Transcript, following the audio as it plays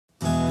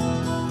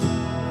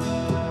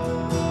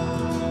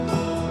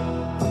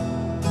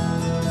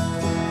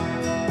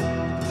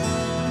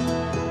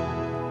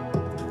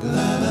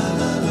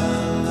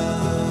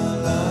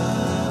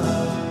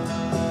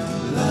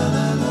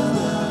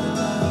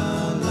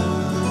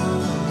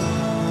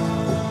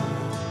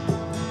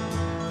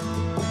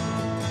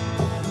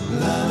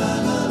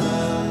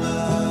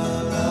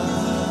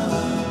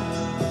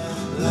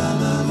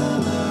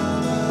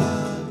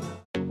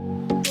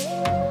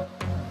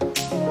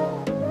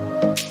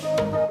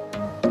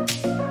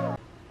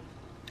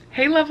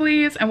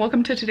lovelies, and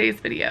welcome to today's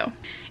video.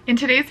 In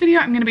today's video,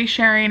 I'm going to be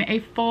sharing a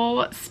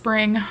full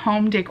spring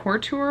home decor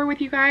tour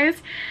with you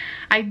guys.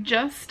 I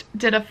just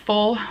did a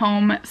full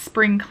home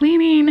spring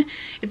cleaning.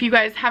 If you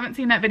guys haven't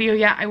seen that video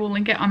yet, I will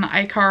link it on the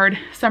iCard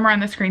somewhere on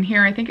the screen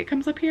here. I think it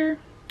comes up here.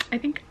 I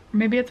think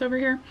maybe it's over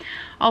here.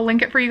 I'll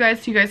link it for you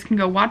guys so you guys can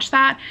go watch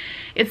that.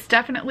 It's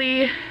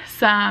definitely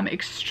some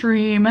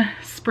extreme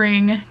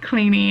spring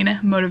cleaning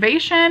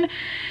motivation.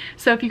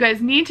 So if you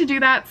guys need to do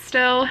that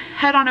still,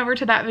 head on over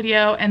to that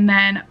video and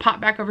then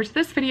pop back over to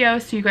this video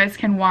so you guys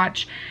can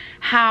watch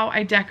how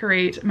I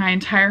decorate my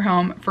entire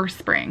home for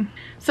spring.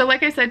 So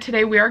like I said,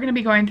 today we are going to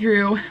be going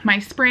through my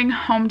spring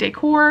home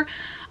decor.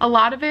 A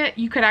lot of it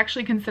you could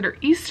actually consider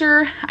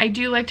Easter. I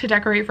do like to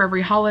decorate for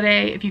every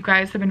holiday. If you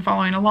guys have been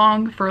following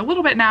along for a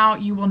little bit now,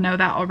 you will know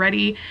that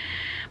already.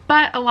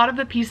 But a lot of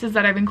the pieces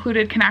that I've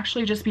included can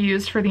actually just be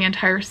used for the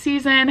entire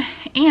season.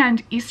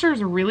 And Easter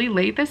is really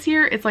late this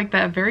year. It's like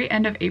the very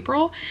end of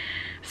April.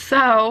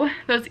 So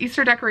those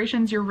Easter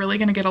decorations you're really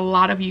going to get a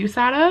lot of use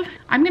out of.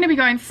 I'm going to be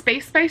going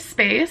space by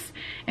space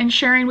and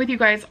sharing with you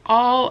guys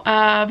all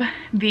of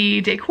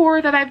the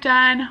decor that I've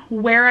done,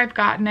 where I've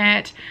gotten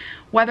it,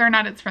 whether or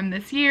not it's from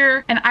this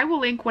year, and I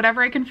will link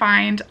whatever I can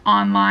find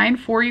online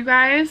for you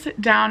guys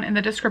down in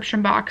the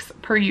description box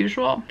per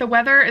usual. The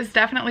weather is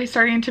definitely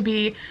starting to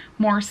be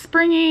more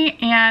springy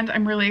and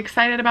I'm really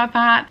excited about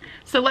that.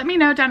 So let me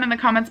know down in the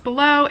comments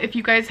below if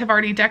you guys have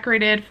already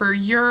decorated for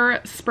your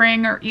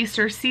spring or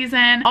Easter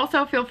season.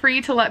 Also feel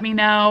free to let me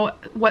know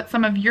what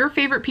some of your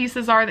favorite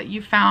pieces are that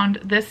you found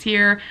this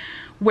year,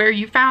 where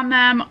you found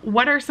them,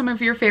 what are some of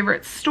your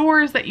favorite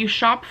stores that you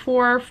shop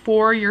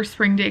for your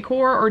spring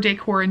decor or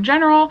decor in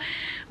general.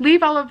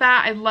 Leave all of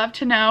that. I'd love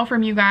to know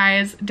from you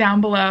guys down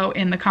below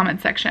in the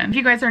comment section. If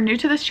you guys are new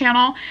to this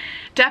channel,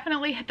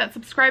 definitely hit that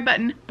subscribe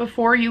button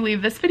before you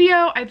leave this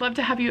video. I'd love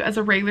to have you as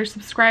a regular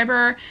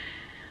subscriber.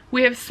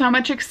 We have so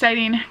much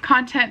exciting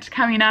content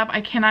coming up, I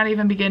cannot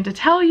even begin to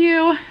tell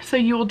you, so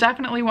you will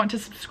definitely want to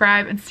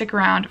subscribe and stick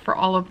around for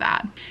all of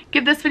that.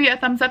 Give this video a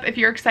thumbs up if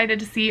you're excited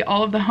to see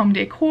all of the home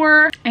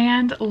decor,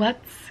 and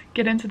let's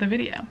get into the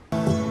video.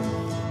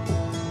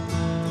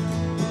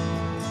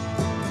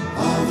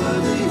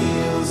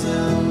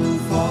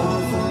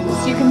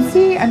 So you can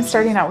see I'm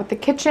starting out with the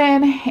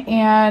kitchen,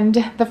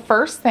 and the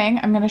first thing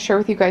I'm going to share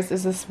with you guys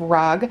is this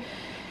rug.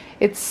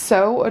 It's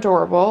so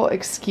adorable.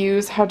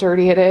 Excuse how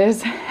dirty it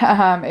is.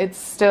 It's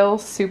still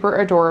super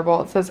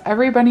adorable. It says,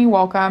 "Everybody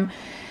welcome."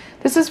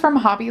 This is from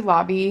Hobby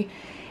Lobby,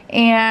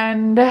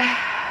 and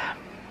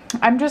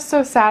I'm just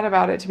so sad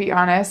about it, to be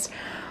honest.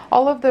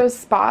 All of those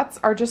spots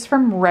are just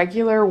from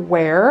regular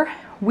wear.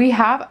 We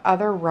have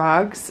other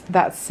rugs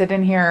that sit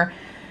in here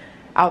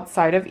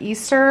outside of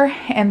Easter,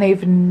 and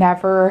they've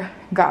never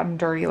gotten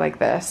dirty like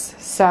this.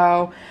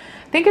 So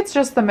I think it's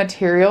just the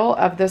material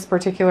of this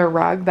particular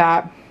rug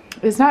that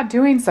is not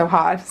doing so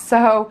hot.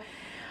 So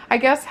I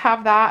guess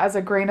have that as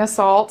a grain of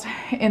salt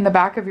in the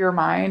back of your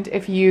mind.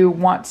 If you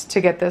want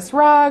to get this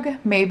rug,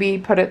 maybe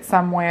put it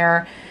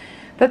somewhere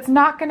that's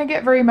not going to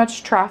get very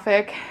much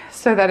traffic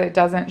so that it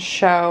doesn't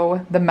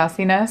show the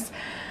messiness.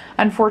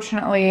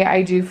 Unfortunately,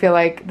 I do feel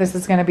like this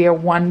is going to be a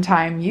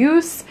one-time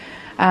use,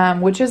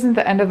 which isn't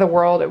the end of the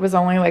world. It was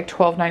only like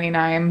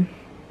 $12.99,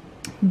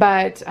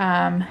 but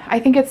I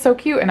think it's so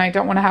cute and I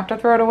don't want to have to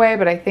throw it away,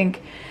 but I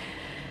think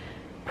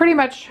pretty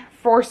much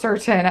for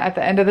certain at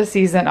the end of the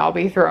season I'll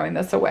be throwing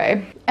this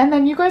away. And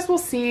then you guys will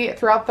see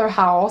throughout the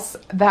house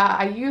that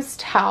I use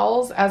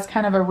towels as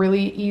kind of a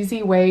really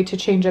easy way to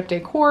change up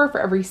decor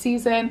for every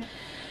season.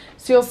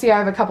 So you'll see I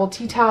have a couple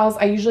tea towels.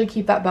 I usually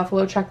keep that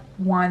buffalo check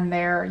one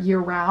there year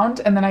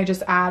round, and then I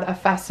just add a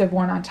festive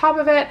one on top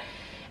of it.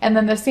 And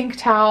then the sink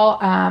towel,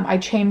 I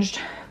changed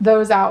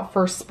those out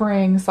for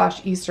spring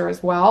 / Easter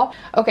as well.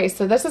 Okay,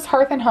 so this is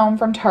Hearth and Home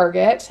from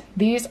Target.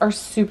 These are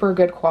super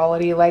good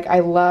quality. Like, I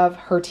love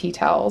her tea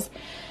towels.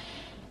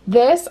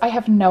 This, I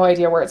have no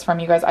idea where it's from,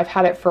 you guys. I've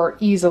had it for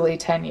easily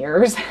 10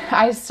 years.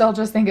 I still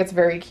just think it's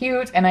very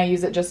cute, and I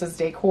use it just as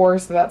decor,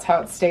 so that's how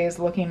it stays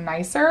looking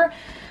nicer.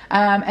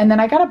 And then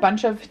I got a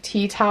bunch of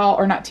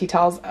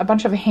a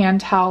bunch of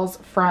hand towels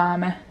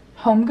from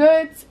Home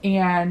Goods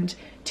and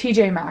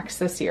TJ Maxx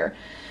this year.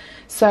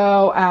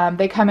 So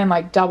they come in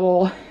like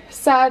double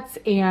sets,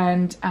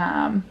 and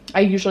I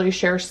usually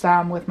share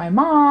some with my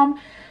mom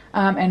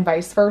and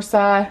vice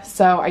versa,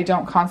 so I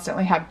don't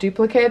constantly have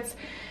duplicates.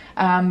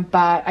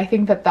 But I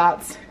think that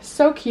that's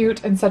so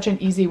cute and such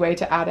an easy way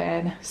to add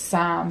in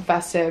some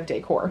festive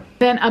decor.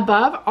 Then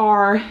above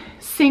our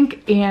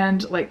sink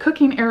and like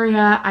cooking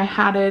area, I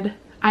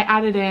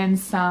added in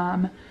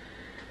some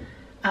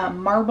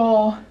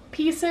marble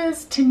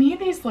pieces. To me,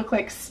 these look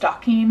like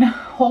stocking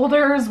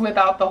holders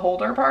without the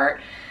holder part.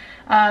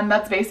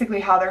 That's basically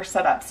how they're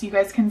set up. So you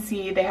guys can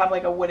see they have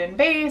like a wooden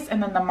base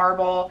and then the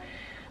marble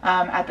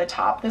at the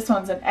top. This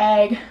one's an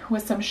egg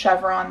with some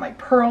chevron like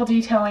pearl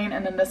detailing,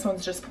 and then this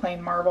one's just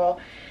plain marble.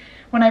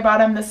 When I bought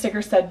them, the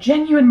sticker said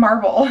genuine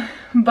marble,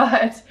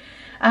 but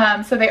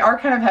so they are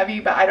kind of heavy,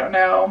 but I don't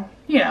know,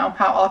 you know,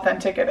 how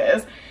authentic it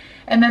is.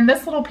 And then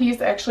this little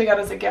piece I actually got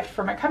as a gift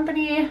from a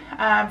company,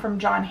 from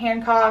John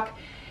Hancock.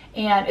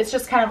 And it's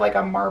just kind of like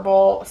a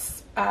marble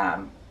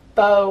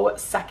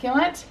faux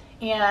succulent.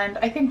 And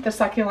I think the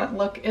succulent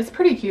look is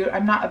pretty cute.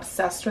 I'm not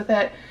obsessed with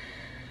it.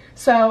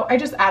 So I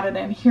just added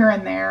in here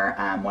and there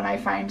when I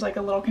find like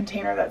a little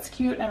container that's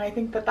cute, and I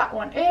think that that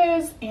one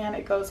is, and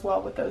it goes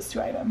well with those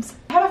two items.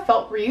 I had a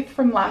felt wreath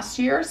from last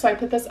year, so I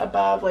put this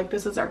above, like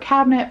this is our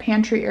cabinet,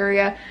 pantry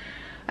area.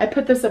 I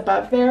put this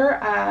above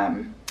there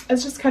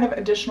as just kind of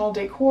additional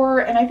decor,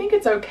 and I think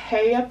it's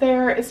okay up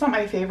there. It's not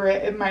my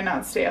favorite. It might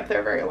not stay up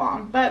there very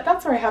long, but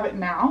that's where I have it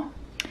now.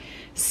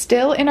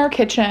 Still in our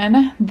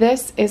kitchen,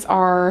 this is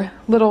our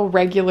little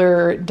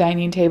regular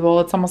dining table.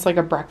 It's almost like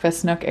a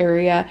breakfast nook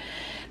area.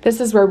 This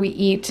is where we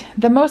eat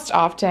the most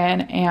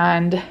often,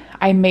 and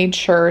I made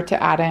sure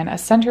to add in a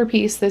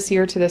centerpiece this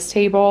year to this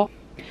table.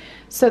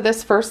 So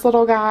this first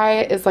little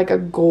guy is like a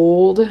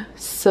gold,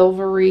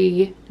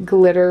 silvery,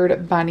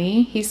 glittered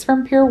bunny. He's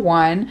from Pier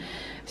 1.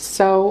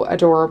 So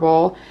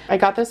adorable. I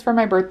got this for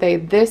my birthday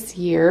this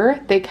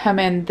year. They come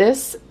in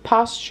this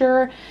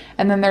posture,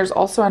 and then there's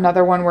also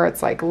another one where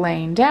it's like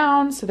laying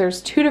down. So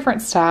there's two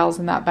different styles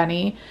in that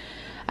bunny.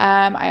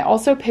 I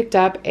also picked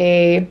up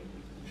a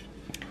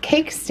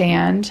cake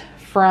stand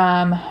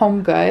from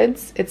Home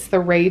Goods. It's the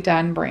Ray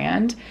Dunn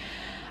brand.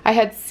 I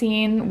had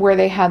seen where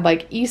they had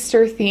like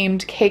Easter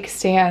themed cake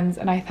stands,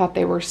 and I thought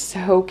they were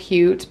so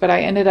cute, but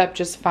I ended up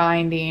just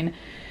finding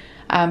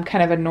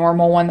kind of a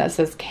normal one that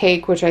says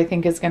cake, which I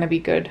think is going to be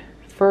good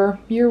for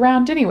year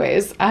round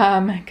anyways,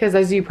 because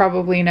as you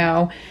probably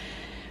know,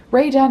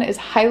 Ray Dunn is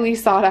highly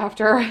sought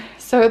after,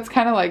 so it's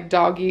kind of like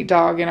dog eat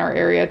dog in our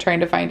area trying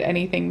to find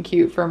anything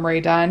cute from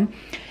Ray Dunn.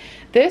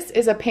 This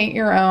is a paint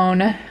your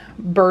own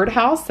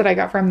birdhouse that I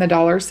got from the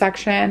dollar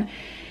section,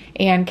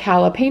 and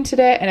Calla painted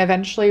it, and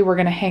eventually we're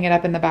going to hang it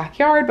up in the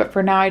backyard, but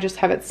for now I just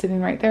have it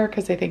sitting right there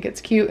because I think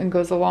it's cute and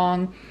goes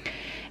along.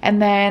 And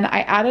then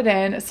I added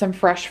in some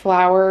fresh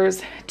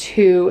flowers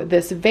to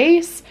this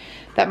vase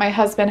that my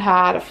husband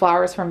had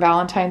flowers from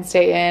Valentine's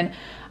Day in.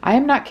 I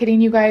am not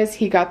kidding you guys.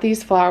 He got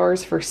these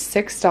flowers for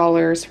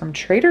 $6 from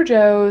Trader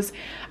Joe's.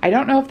 I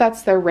don't know if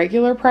that's their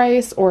regular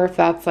price or if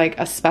that's like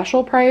a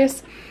special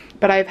price,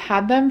 but I've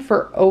had them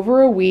for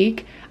over a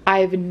week.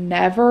 I've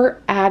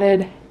never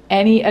added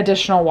any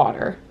additional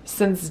water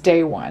since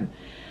day one.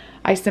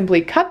 I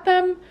simply cut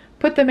them,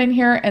 put them in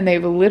here, and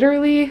they've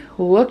literally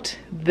looked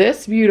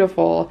this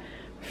beautiful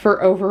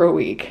for over a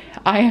week.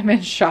 I am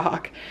in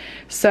shock.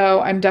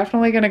 So I'm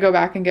definitely going to go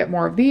back and get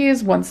more of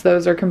these once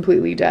those are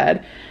completely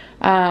dead.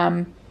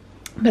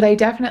 But I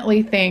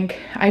definitely think,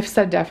 I've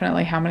said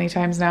definitely how many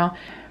times now,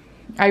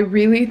 I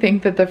really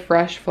think that the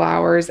fresh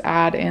flowers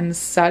add in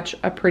such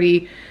a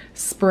pretty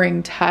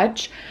spring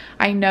touch.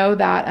 I know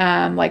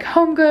that like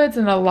Home Goods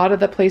and a lot of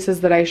the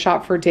places that I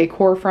shop for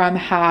decor from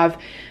have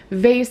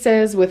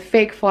vases with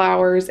fake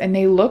flowers, and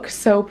they look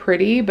so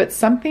pretty, but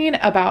something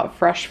about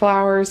fresh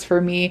flowers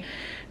for me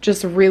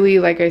just really,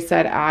 like I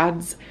said,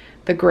 adds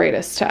the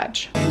greatest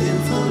touch.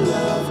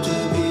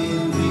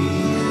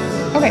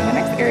 Okay, the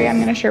next area I'm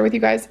going to share with you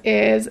guys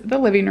is the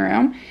living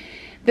room.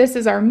 This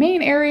is our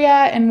main area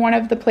and one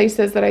of the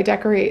places that I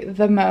decorate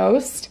the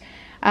most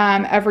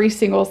every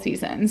single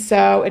season.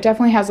 So it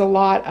definitely has a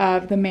lot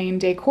of the main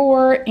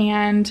decor,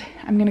 and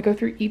I'm going to go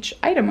through each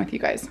item with you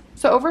guys.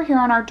 So over here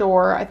on our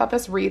door, I thought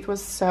this wreath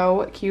was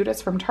so cute.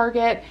 It's from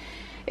Target.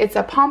 It's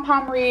a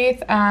pom-pom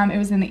wreath. It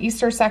was in the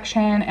Easter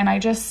section, and I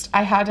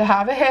had to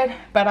have it,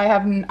 but I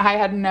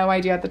had no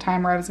idea at the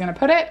time where I was going to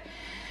put it.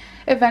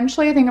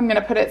 Eventually, I think I'm going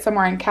to put it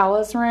somewhere in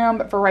Calla's room,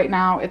 but for right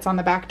now, it's on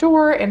the back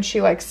door, and she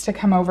likes to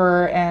come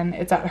over, and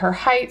it's at her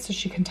height, so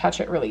she can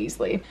touch it really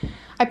easily.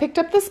 I picked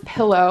up this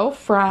pillow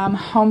from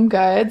Home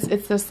Goods.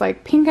 It's this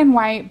like pink and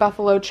white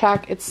buffalo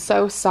check. It's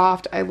so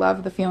soft. I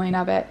love the feeling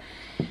of it.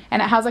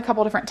 And it has a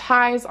couple different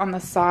ties on the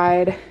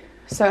side,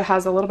 so it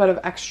has a little bit of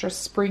extra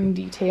spring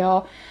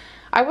detail.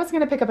 I was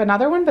going to pick up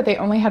another one, but they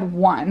only had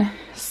one,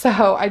 so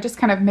I just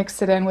kind of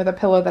mixed it in with a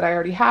pillow that I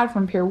already had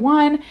from Pier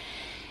 1,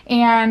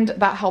 and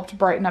that helped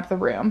brighten up the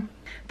room.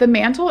 The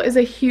mantle is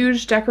a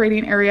huge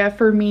decorating area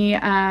for me.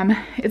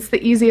 It's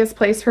the easiest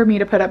place for me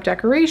to put up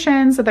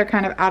decorations, so they're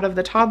kind of out of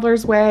the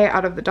toddler's way,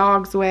 out of the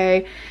dog's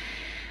way.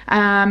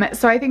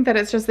 So I think that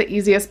it's just the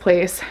easiest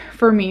place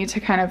for me to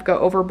kind of go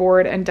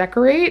overboard and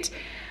decorate.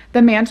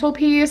 The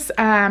mantelpiece,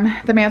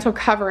 the mantle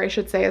cover I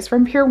should say, is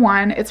from Pier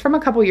 1. It's from a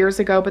couple years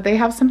ago, but they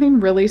have something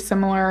really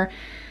similar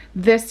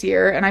this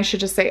year, and I should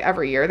just say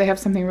every year they have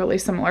something really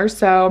similar.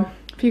 So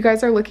if you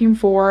guys are looking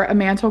for a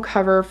mantle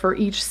cover for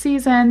each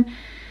season,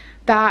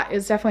 that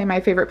is definitely my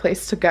favorite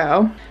place to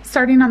go.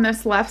 Starting on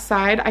this left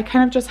side, I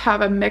kind of just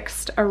have a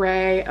mixed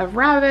array of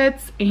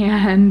rabbits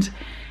and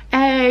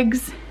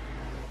eggs.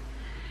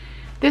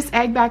 This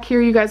egg back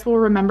here, you guys will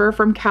remember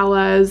from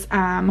Calla's,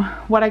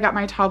 what I got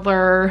my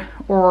toddler,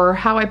 or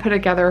how I put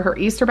together her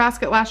Easter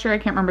basket last year. I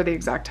can't remember the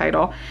exact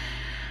title.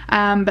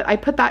 But I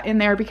put that in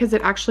there because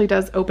it actually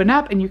does open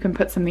up and you can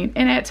put something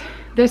in it.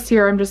 This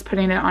year I'm just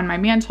putting it on my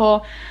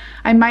mantle.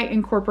 I might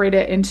incorporate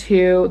it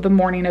into the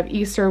morning of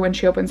Easter when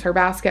she opens her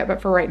basket,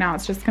 but for right now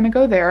it's just gonna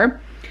go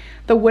there.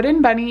 The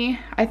wooden bunny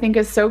I think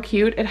is so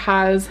cute. It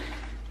has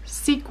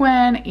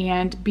sequin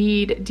and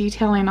bead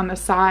detailing on the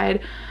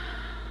side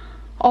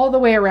all the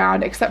way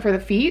around except for the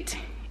feet.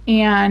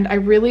 And I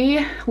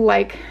really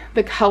like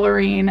the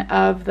coloring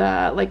of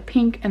the like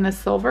pink and the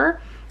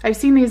silver. I've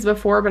seen these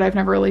before, but I've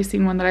never really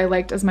seen one that I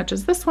liked as much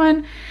as this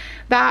one.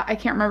 That, I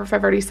can't remember if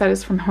I've already said,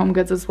 is from Home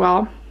Goods as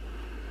well.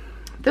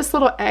 This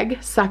little egg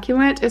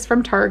succulent is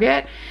from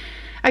Target.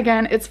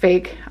 Again, it's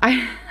fake.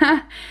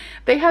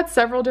 They had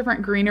several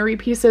different greenery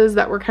pieces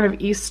that were kind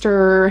of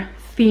Easter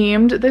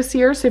themed this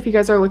year. So if you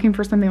guys are looking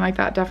for something like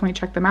that, definitely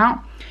check them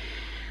out.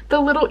 The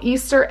little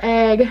Easter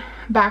egg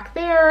back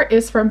there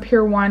is from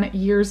Pier 1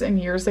 years and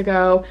years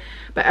ago.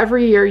 But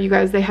every year, you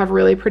guys, they have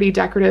really pretty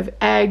decorative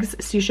eggs.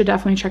 So you should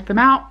definitely check them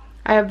out.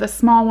 I have the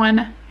small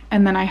one,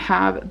 and then I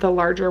have the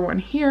larger one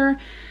here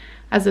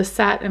as a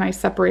set, and I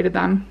separated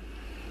them.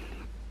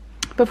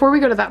 Before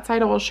we go to that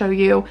side, I will show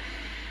you.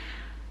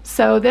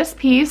 So this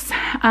piece,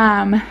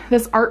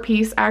 this art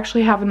piece, I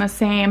actually have in the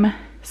same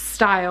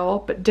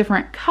style, but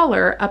different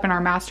color up in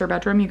our master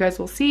bedroom. You guys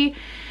will see.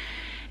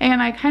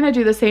 And I kind of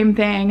do the same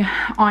thing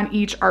on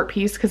each art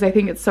piece because I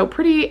think it's so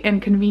pretty and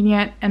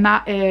convenient. And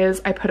that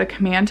is, I put a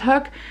command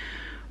hook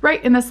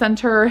right in the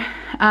center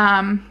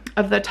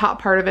of the top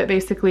part of it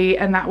basically.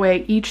 And that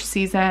way each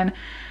season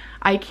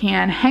I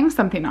can hang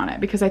something on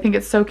it because I think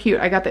it's so cute.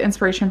 I got the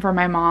inspiration from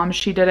my mom.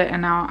 She did it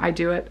and now I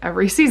do it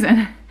every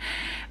season.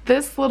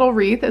 This little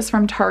wreath is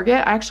from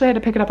Target. I actually had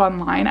to pick it up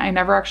online. I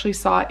never actually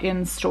saw it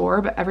in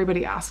store, but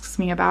everybody asks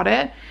me about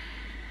it.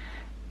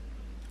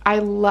 I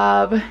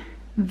love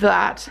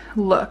that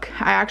look.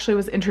 I actually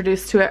was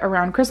introduced to it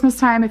around Christmas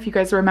time. If you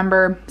guys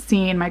remember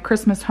seeing my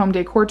Christmas home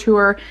decor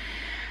tour,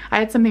 I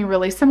had something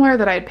really similar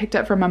that I had picked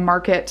up from a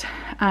market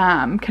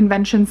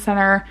convention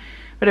center,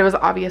 but it was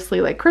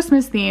obviously like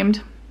Christmas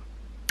themed.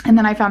 And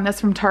then I found this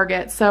from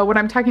Target. So what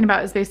I'm talking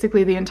about is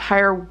basically the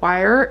entire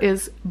wire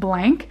is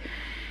blank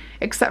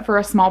except for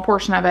a small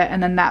portion of it,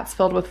 and then that's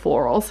filled with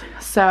florals.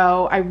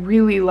 So I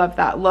really love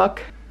that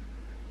look.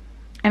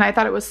 And I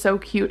thought it was so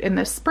cute in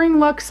this spring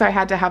look, so I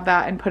had to have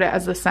that and put it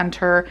as the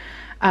center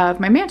of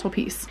my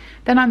mantelpiece.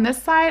 Then on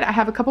this side, I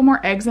have a couple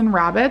more eggs and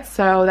rabbits.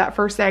 So that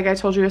first egg I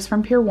told you is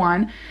from Pier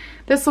 1.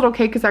 This little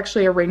cake is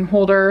actually a ring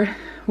holder.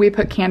 We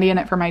put candy in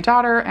it for my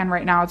daughter, and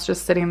right now it's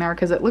just sitting there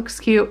because it looks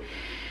cute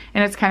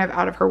and it's kind of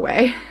out of her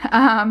way.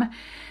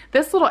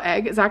 This little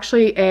egg is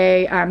actually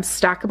a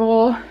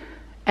stackable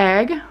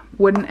egg,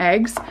 wooden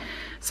eggs.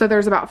 So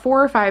there's about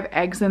 4 or 5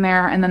 eggs in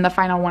there, and then the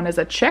final one is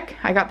a chick.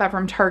 I got that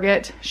from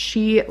Target.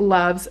 She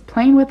loves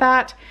playing with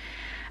that.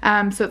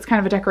 So it's kind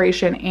of a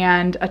decoration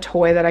and a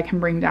toy that I can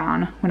bring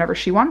down whenever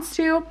she wants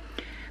to.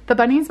 The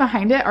bunnies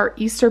behind it are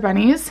Easter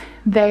bunnies.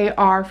 They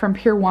are from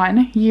Pier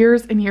 1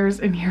 years and years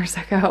and years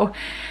ago.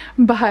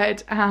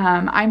 But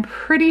I'm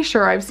pretty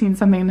sure I've seen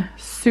something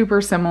super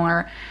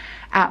similar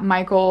at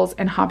Michael's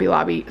and Hobby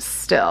Lobby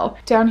still.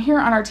 Down here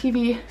on our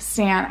TV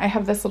stand, I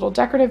have this little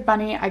decorative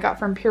bunny I got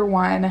from Pier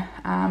 1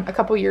 a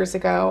couple years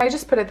ago. I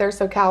just put it there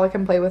so Calla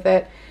can play with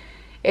it.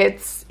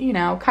 It's, you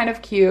know, kind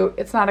of cute.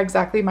 It's not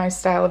exactly my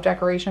style of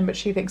decoration, but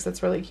she thinks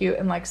it's really cute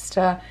and likes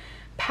to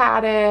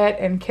pat it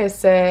and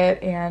kiss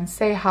it and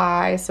say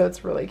hi, so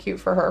it's really cute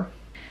for her.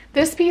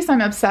 This piece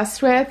I'm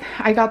obsessed with.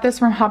 I got this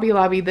from Hobby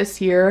Lobby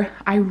this year.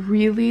 I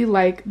really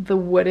like the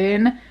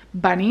wooden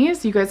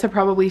bunnies. You guys have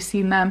probably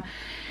seen them.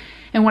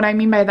 And what I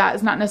mean by that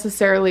is not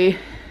necessarily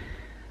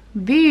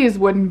these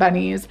wooden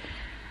bunnies,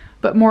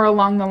 but more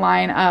along the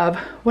line of,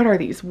 what are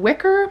these,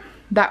 wicker?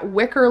 That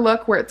wicker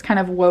look where it's kind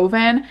of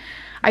woven.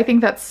 I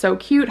think that's so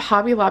cute.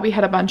 Hobby Lobby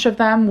had a bunch of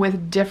them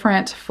with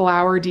different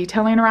flower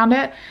detailing around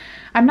it.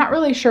 I'm not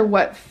really sure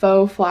what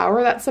faux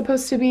flower that's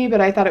supposed to be, but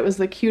I thought it was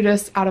the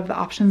cutest out of the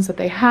options that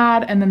they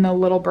had. And then the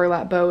little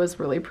burlap bow is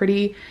really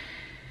pretty.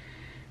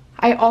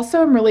 I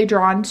also am really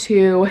drawn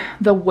to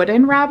the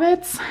wooden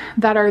rabbits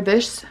that are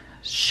this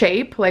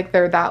shape, like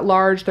they're that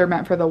large. They're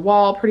meant for the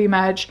wall pretty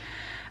much.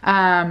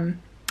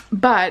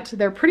 But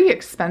they're pretty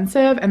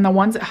expensive, and the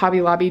ones at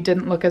Hobby Lobby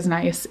didn't look as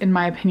nice in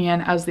my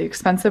opinion as the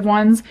expensive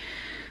ones.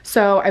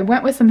 So I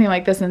went with something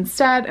like this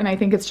instead, and I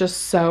think it's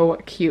just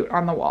so cute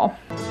on the wall.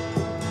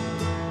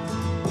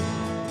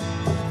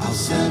 I'll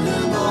send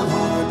her my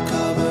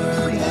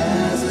hardcover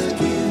as a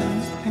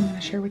gift. I'm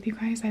gonna share with you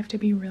guys, I have to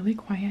be really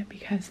quiet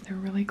because they're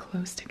really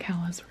close to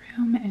Calla's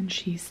room and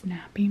she's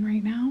napping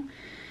right now.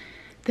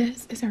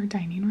 This is our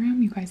dining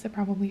room. You guys have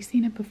probably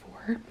seen it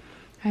before.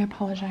 I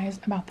apologize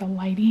about the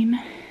lighting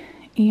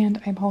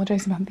and I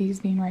apologize about these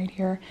being right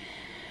here.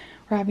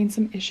 We're having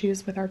some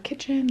issues with our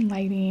kitchen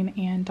lighting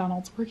and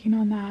Donald's working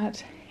on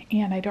that,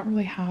 and I don't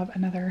really have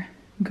another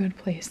good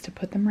place to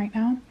put them right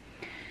now.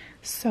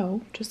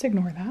 So just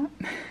ignore that.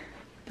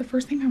 The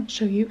first thing I will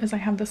show you is I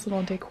have this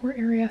little decor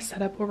area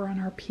set up over on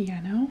our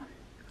piano.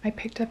 I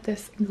picked up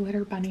this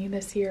glitter bunny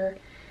this year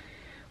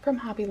from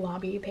Hobby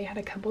Lobby. They had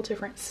a couple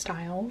different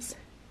styles.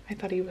 I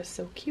thought he was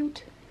so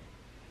cute.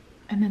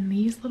 And then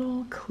these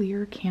little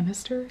clear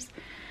canisters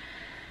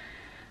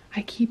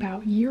I keep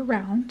out year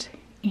round,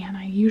 and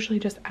I usually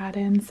just add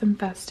in some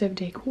festive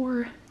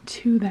decor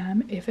to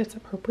them if it's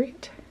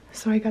appropriate.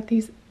 So I got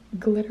these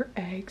glitter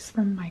eggs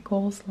from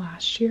Michael's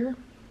last year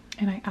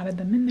and I added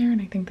them in there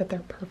and I think that they're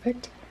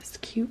perfect. This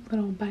cute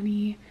little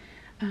bunny.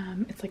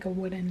 It's like a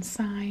wooden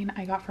sign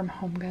I got from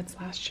Home Goods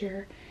last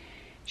year.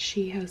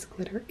 She has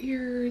glitter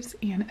ears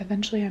and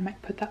eventually I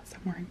might put that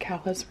somewhere in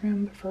Kala's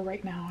room, but for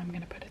right now I'm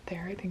going to put it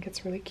there. I think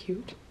it's really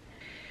cute.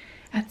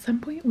 At some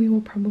point we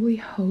will probably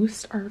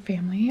host our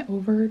family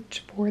over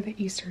for the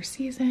Easter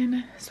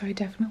season, so I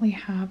definitely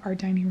have our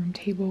dining room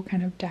table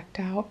kind of decked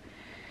out.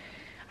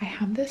 I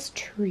have this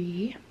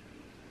tree,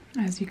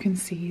 as you can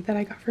see, that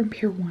I got from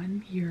Pier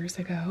 1 years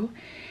ago,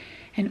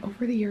 and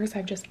over the years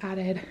I've just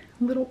added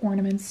little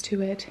ornaments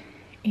to it,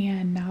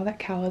 and now that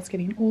Kala's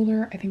getting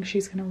older, I think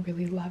she's gonna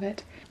really love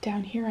it.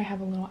 Down here I have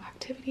a little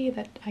activity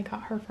that I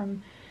got her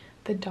from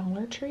the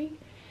Dollar Tree.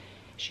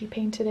 She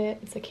painted it,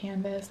 it's a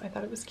canvas. I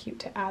thought it was cute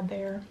to add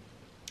there.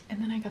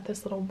 And then I got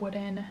this little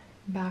wooden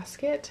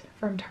basket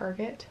from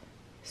Target,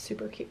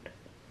 super cute.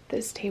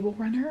 This table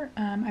runner,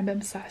 I'm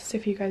obsessed,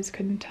 if you guys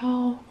couldn't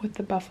tell, with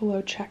the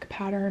buffalo check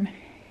pattern,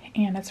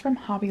 and it's from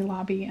Hobby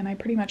Lobby and I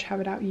pretty much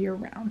have it out year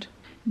round.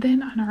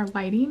 Then on our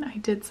lighting, I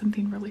did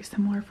something really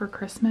similar for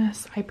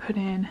Christmas. I put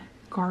in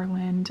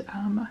garland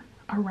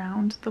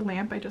around the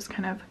lamp. I just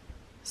kind of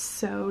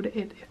sewed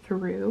it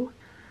through.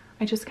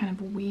 I just kind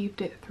of weaved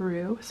it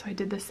through. So I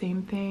did the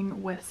same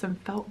thing with some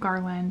felt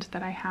garland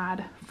that I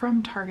had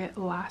from Target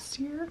last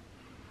year.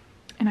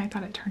 And I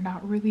thought it turned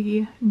out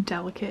really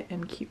delicate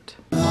and cute.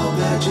 The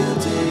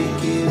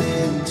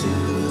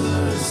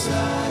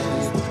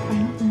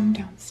final room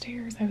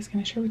downstairs I was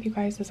going to share with you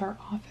guys is our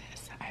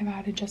office. I've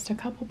added just a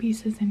couple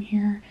pieces in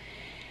here.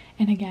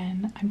 And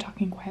again, I'm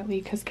talking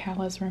quietly because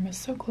Kala's room is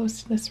so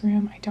close to this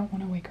room, I don't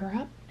want to wake her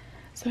up.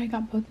 So I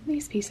got both of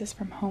these pieces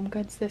from Home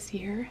Goods this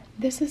year.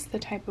 This is the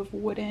type of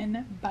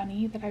wooden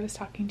bunny that I was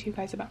talking to you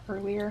guys about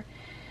earlier.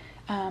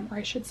 Or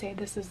I should say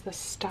this is the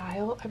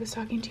style I was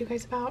talking to you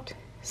guys about.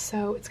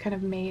 So it's kind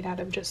of made out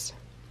of just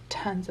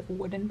tons of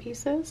wooden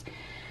pieces.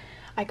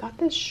 I got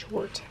this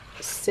short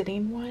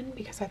sitting one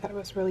because I thought it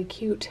was really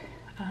cute.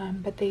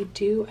 But they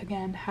do,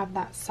 again, have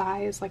that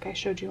size like I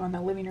showed you on the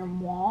living room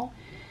wall.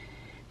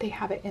 They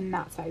have it in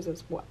that size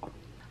as well.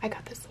 I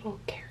got this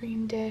little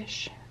carrying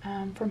dish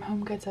from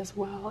Home Goods as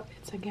well.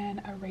 It's again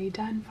a Ray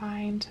Dunn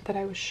find that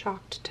I was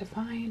shocked to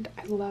find.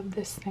 I love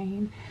this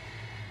thing.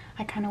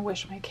 I kind of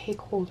wish my cake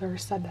holder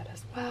said that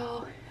as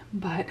well,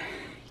 but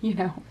you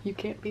know, you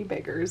can't be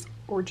beggars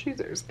or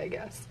choosers, I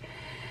guess,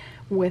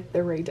 with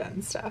the Ray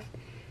Dunn stuff.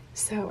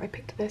 So I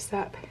picked this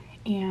up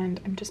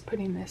and I'm just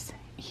putting this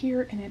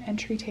here in an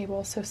entry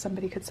table so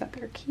somebody could set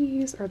their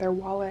keys or their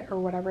wallet or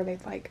whatever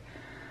they'd like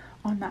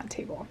on that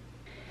table.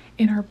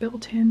 In our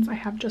built-ins, I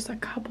have just a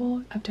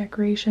couple of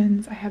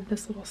decorations. I have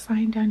this little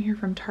sign down here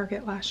from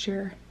Target last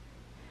year.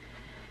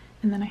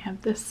 And then I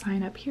have this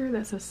sign up here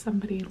that says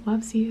 "Somebody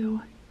Loves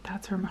You."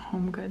 That's from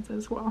Home Goods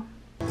as well.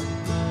 So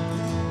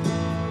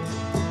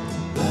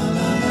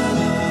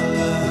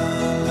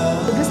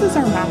this is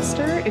our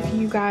master. If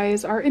you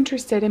guys are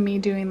interested in me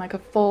doing like a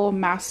full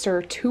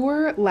master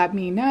tour, let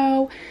me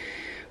know.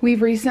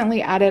 We've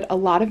recently added a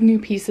lot of new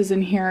pieces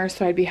in here,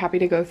 so I'd be happy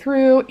to go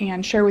through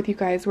and share with you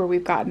guys where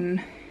we've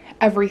gotten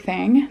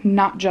everything,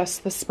 not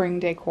just the spring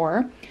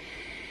decor.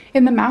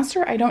 In the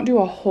master, I don't do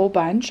a whole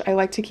bunch. I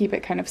like to keep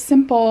it kind of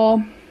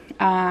simple,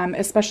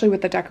 especially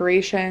with the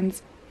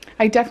decorations.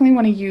 I definitely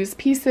want to use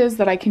pieces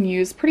that I can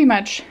use pretty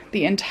much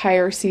the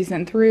entire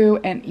season through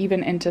and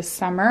even into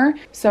summer.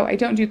 So I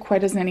don't do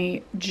quite as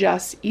many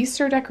just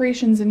Easter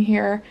decorations in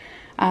here,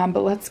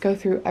 but let's go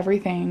through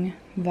everything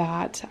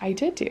that I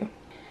did do.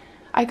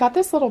 I got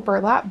this little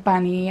burlap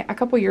bunny a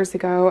couple years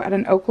ago at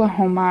an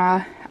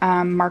Oklahoma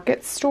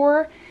market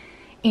store.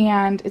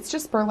 And it's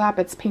just burlap.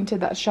 It's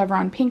painted that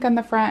chevron pink on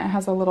the front. It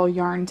has a little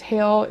yarn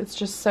tail. It's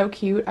just so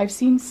cute. I've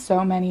seen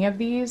so many of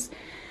these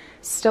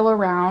still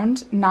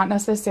around, not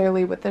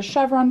necessarily with the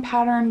chevron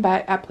pattern,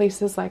 but at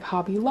places like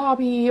Hobby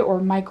Lobby or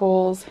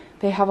Michael's,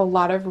 they have a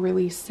lot of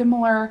really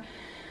similar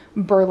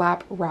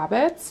burlap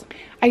rabbits.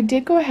 I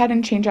did go ahead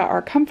and change out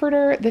our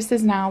comforter. This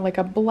is now like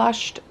a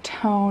blushed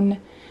tone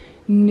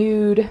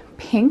nude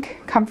pink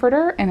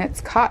comforter, and it's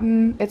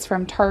cotton. It's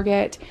from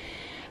Target.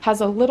 Has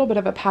a little bit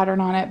of a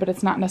pattern on it, but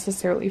it's not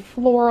necessarily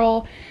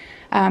floral,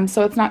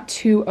 so it's not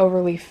too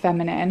overly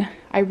feminine.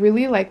 I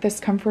really like this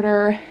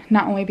comforter,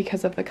 not only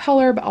because of the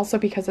color, but also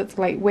because it's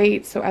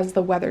lightweight, so as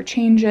the weather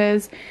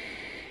changes,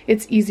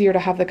 it's easier to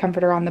have the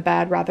comforter on the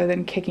bed rather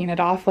than kicking it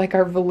off like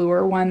our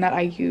velour one that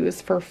I use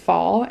for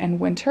fall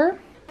and winter.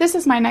 This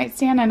is my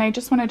nightstand, and I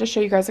just wanted to show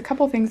you guys a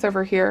couple things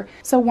over here.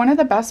 So one of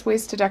the best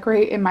ways to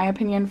decorate, in my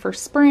opinion, for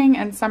spring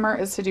and summer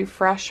is to do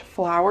fresh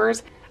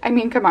flowers. I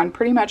mean, come on,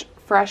 pretty much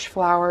fresh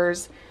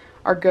flowers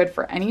are good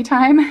for any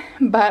time,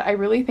 but I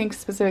really think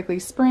specifically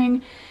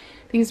spring,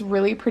 these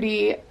really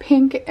pretty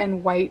pink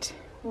and white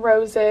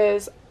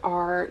roses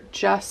are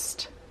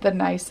just the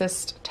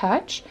nicest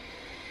touch.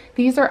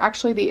 These are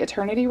actually the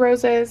Eternity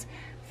roses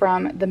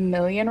from the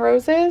Million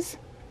Roses.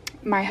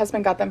 My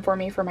husband got them for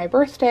me for my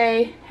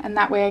birthday, and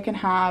that way I can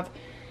have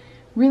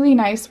really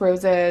nice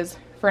roses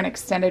for an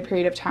extended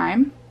period of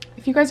time.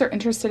 if you guys are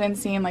interested in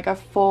seeing like a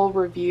full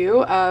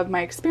review of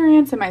my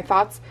experience and my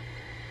thoughts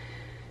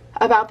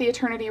about the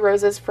Eternity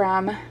Roses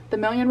from the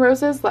Million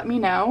Roses, let me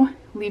know.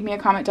 Leave me a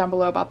comment down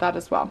below about that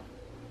as well.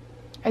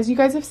 As you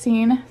guys have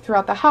seen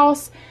throughout the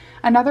house,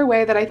 another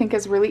way that I think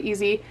is really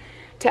easy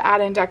to add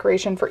in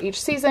decoration for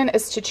each season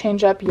is to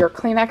change up your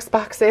Kleenex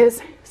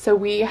boxes. So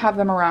we have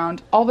them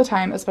around all the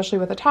time, especially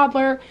with a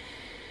toddler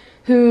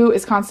who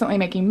is constantly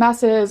making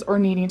messes or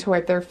needing to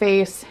wipe their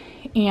face.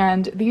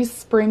 And these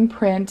spring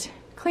print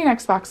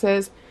Kleenex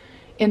boxes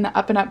in the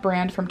Up and Up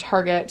brand from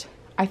Target,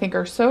 I think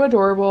are so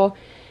adorable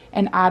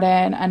and add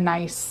in a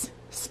nice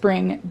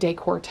spring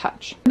decor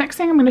touch. The next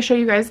thing I'm going to show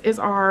you guys is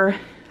our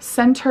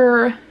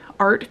center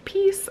art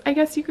piece, I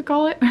guess you could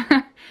call it.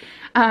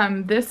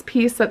 This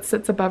piece that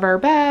sits above our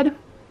bed.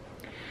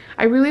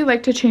 I really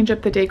like to change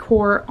up the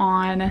decor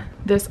on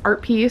this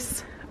art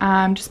piece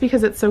just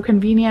because it's so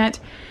convenient.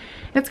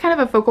 It's kind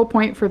of a focal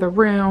point for the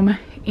room,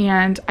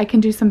 and I can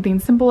do something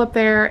simple up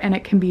there and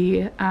it can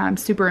be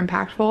super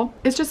impactful.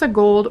 It's just a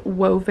gold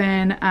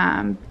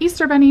woven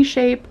Easter bunny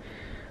shape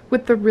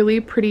with the really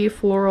pretty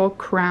floral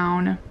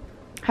crown.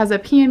 Has a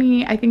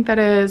peony, I think that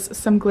is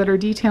some glitter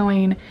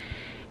detailing,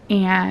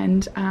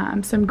 and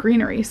some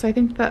greenery. So I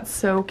think that's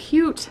so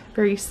cute,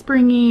 very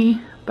springy,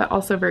 but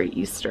also very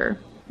Easter.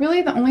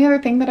 Really the only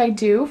other thing that I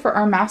do for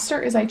our master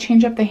is I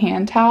change up the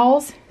hand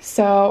towels.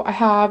 So I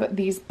have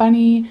these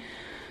bunny,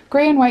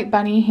 gray and white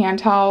bunny hand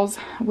towels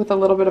with a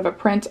little bit of a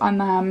print on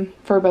them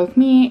for both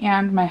me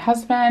and my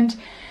husband.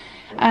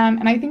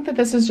 And I think that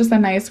this is just a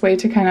nice way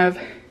to kind of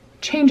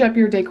change up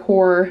your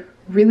decor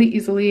really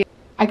easily.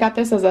 I got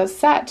this as a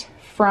set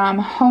from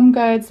Home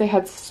Goods. They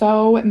had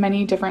so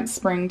many different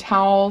spring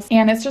towels,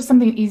 and it's just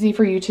something easy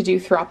for you to do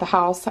throughout the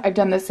house. I've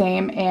done the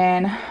same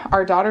in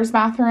our daughter's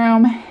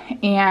bathroom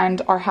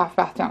and our half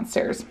bath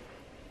downstairs.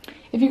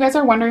 If you guys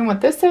are wondering what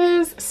this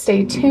is,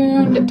 stay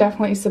tuned.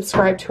 Definitely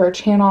subscribe to our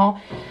channel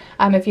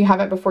if you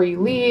haven't before you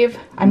leave.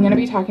 I'm going to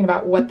be talking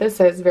about what this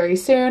is very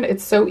soon.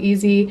 It's so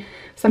easy,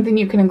 something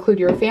you can include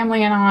your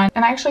family in on,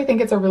 and I actually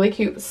think it's a really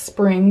cute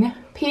spring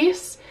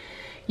piece.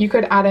 You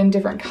could add in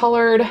different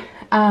colored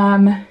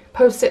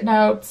post-it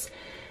notes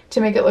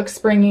to make it look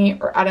springy,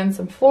 or add in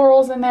some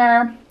florals in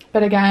there.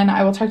 But again,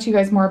 I will talk to you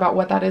guys more about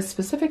what that is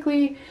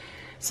specifically,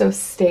 so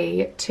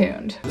stay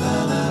tuned.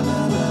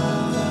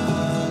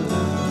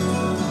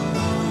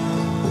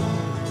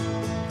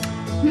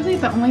 Really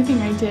the only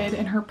thing I did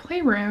in her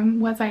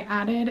playroom was I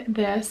added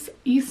this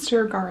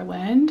Easter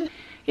garland.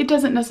 It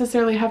doesn't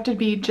necessarily have to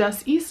be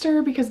just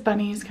Easter because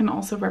bunnies can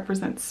also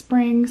represent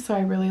spring, so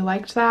I really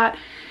liked that.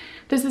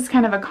 This is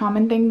kind of a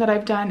common thing that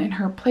I've done in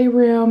her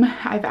playroom.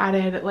 I've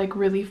added like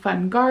really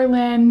fun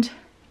garland,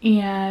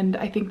 and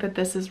I think that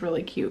this is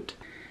really cute.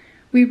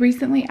 We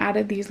recently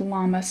added these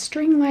llama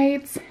string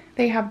lights.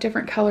 They have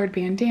different colored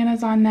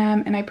bandanas on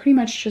them, and I pretty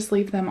much just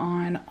leave them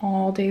on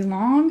all day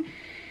long.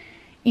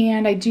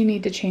 And I do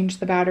need to change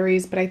the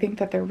batteries, but I think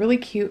that they're really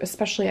cute,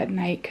 especially at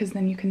night, because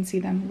then you can see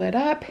them lit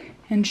up,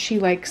 and she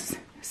likes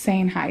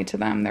saying hi to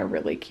them. They're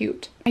really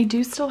cute. I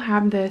do still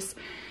have this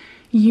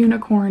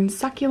unicorn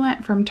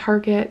succulent from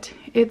Target.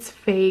 It's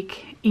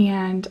fake,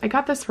 and I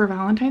got this for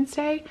Valentine's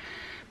Day,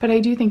 but I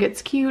do think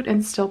it's cute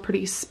and still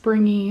pretty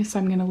springy, so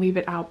I'm going to leave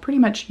it out pretty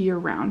much year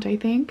round, I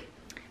think.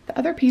 The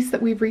other piece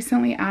that we've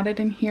recently added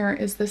in here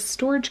is this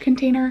storage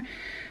container.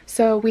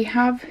 So we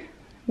have,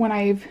 when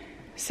I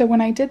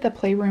did the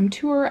playroom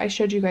tour, I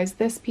showed you guys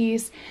this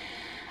piece.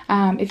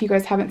 If you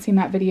guys haven't seen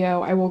that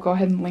video, I will go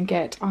ahead and link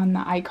it on the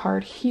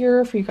iCard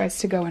here for you guys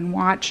to go and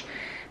watch.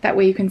 That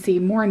way you can see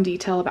more in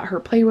detail about her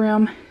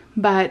playroom.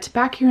 But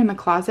back here in the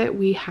closet,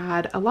 we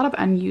had a lot of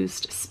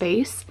unused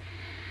space.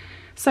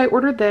 So I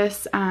ordered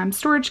this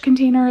storage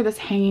container, this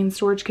hanging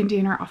storage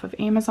container off of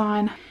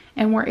Amazon,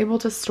 and we're able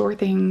to store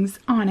things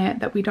on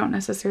it that we don't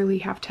necessarily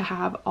have to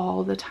have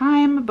all the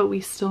time, but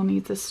we still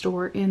need to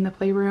store in the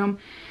playroom.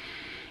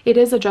 It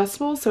is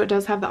adjustable, so it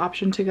does have the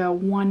option to go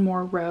one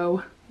more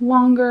row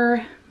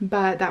longer,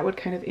 but that would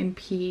kind of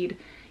impede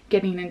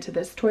getting into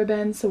this toy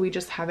bin, so we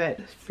just have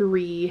it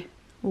 3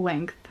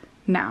 length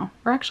now.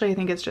 Or actually, I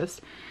think it's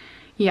just,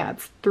 yeah,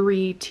 it's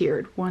 3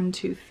 tiered, 1,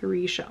 2,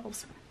 3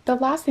 shelves. The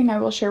last thing I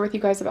will share with you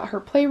guys about her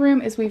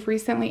playroom is we've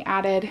recently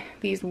added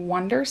these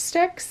wonder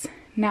sticks.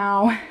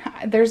 Now,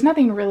 there's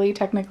nothing really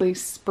technically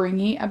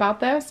springy about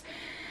this,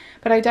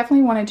 but I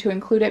definitely wanted to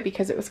include it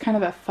because it was kind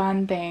of a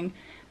fun thing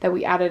that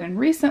we added in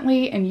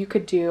recently, and you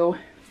could do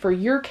for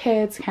your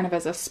kids kind of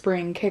as a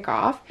spring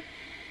kickoff.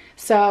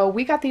 So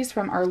we got these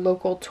from our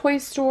local toy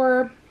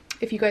store.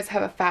 If you guys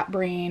have a Fat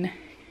Brain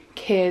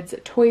Kids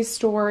toy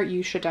store,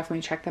 you should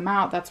definitely check them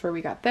out. That's where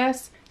we got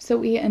this. So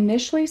we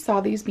initially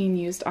saw these being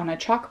used on a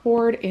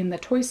chalkboard in the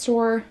toy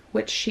store,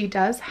 which she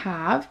does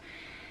have,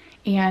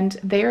 and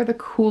they are the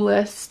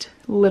coolest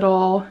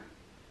little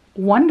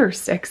wonder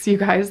sticks, you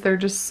guys. They're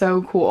just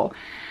so cool.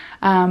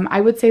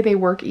 I would say they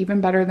work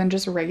even better than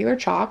just regular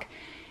chalk,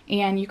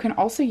 and you can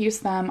also use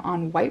them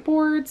on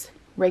whiteboards,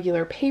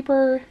 regular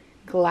paper,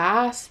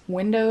 glass,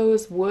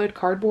 windows, wood,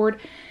 cardboard,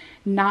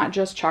 not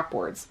just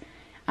chalkboards.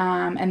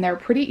 And they're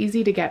pretty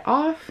easy to get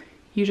off.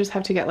 You just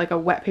have to get like a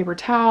wet paper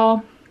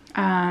towel.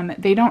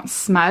 They don't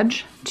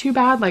smudge too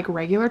bad like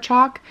regular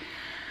chalk.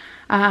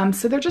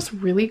 So they're just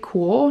really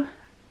cool,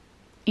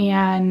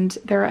 and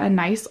they're a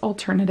nice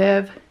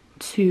alternative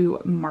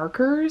to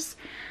markers.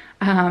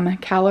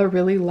 Calla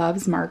really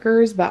loves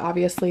markers, but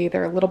obviously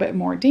they're a little bit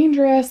more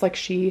dangerous. Like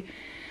she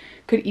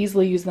could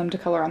easily use them to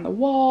color on the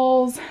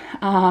walls,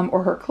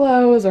 or her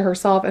clothes or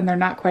herself, and they're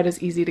not quite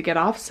as easy to get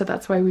off. So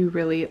that's why we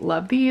really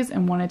love these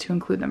and wanted to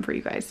include them for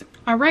you guys.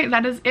 All right,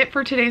 that is it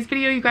for today's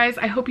video, you guys.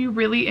 I hope you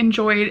really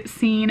enjoyed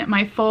seeing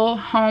my full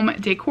home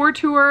decor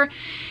tour.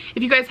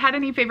 If you guys had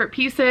any favorite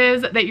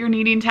pieces that you're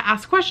needing to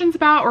ask questions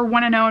about or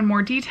want to know in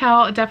more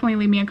detail, definitely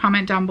leave me a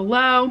comment down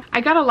below.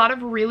 I got a lot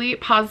of really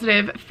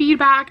positive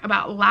feedback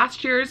about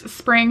last year's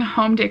spring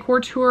home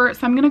decor tour,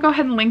 so I'm going to go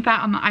ahead and link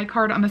that on the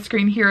iCard on the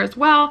screen here as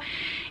well,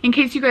 in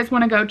case you guys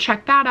want to go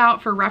check that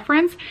out for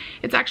reference.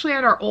 It's actually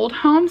at our old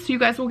home, so you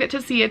guys will get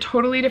to see a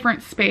totally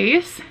different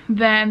space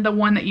than the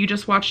one that you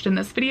just watched in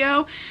this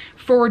video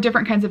for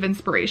different kinds of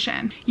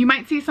inspiration. You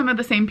might see some of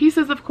the same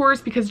pieces, of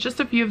course, because just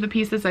a few of the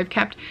pieces I've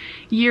kept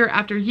year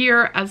after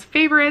year as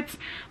favorites,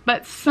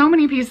 but so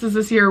many pieces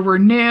this year were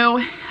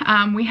new.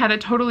 We had a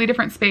totally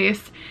different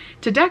space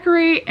to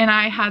decorate, and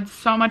I had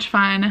so much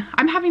fun.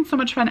 I'm having so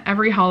much fun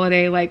every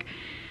holiday, like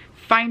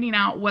finding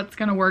out what's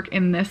gonna work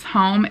in this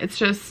home. It's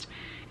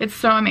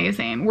so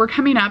amazing. We're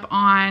coming up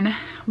on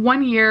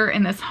 1 year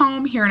in this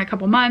home here in a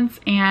couple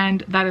months,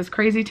 and that is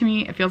crazy to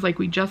me. It feels like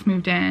we just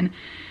moved in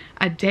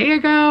a day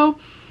ago.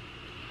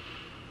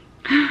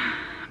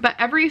 But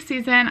every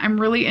season I'm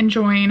really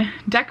enjoying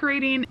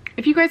decorating.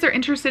 If you guys are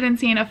interested in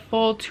seeing a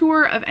full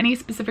tour of any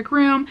specific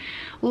room,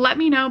 let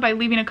me know by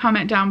leaving a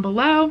comment down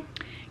below.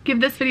 Give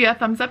this video a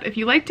thumbs up if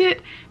you liked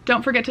it.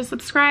 Don't forget to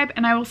subscribe,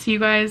 and I will see you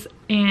guys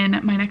in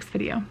my next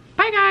video.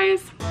 Bye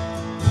guys!